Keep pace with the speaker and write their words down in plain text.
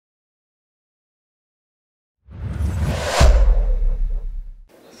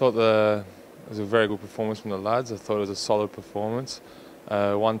thought it was a very good performance from the lads. I thought it was a solid performance,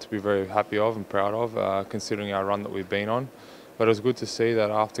 one to be very happy of and proud of, considering our run that we've been on. But it was good to see that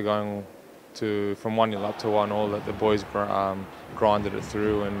after going from 1-0 up to 1-1, that the boys grinded it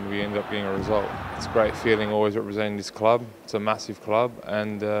through and we ended up getting a result. It's a great feeling always representing this club. It's a massive club,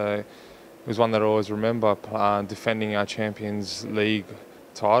 and it was one that I always remember, defending our Champions League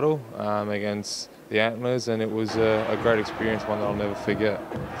title against the Antlers, and it was a great experience, one that I'll never forget.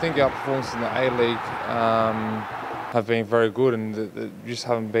 I think our performances in the A-League have been very good, and they just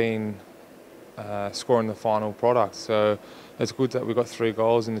haven't been scoring the final product. So it's good that we got 3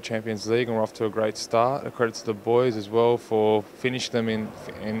 goals in the Champions League and we're off to a great start. A credit to the boys as well for finishing them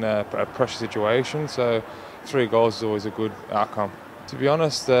in a pressure situation. So 3 goals is always a good outcome. To be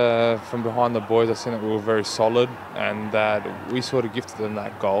honest, from behind the boys, I seen that we were very solid and that we sort of gifted them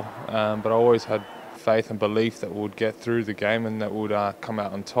that goal. But I always had faith and belief that we would get through the game and that we would come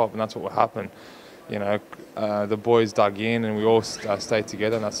out on top, and that's what would happen. You know, the boys dug in and we all stayed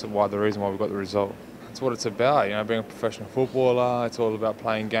together, and that's the reason why we got the result. That's what it's about, you know, being a professional footballer. It's all about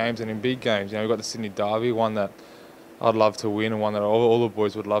playing games, and in big games, you know, we've got the Sydney Derby, one that I'd love to win and one that all the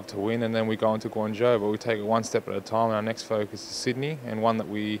boys would love to win, and then we go into Guangzhou, but we take it one step at a time, and our next focus is Sydney, and one that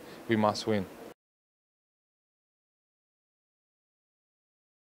we must win.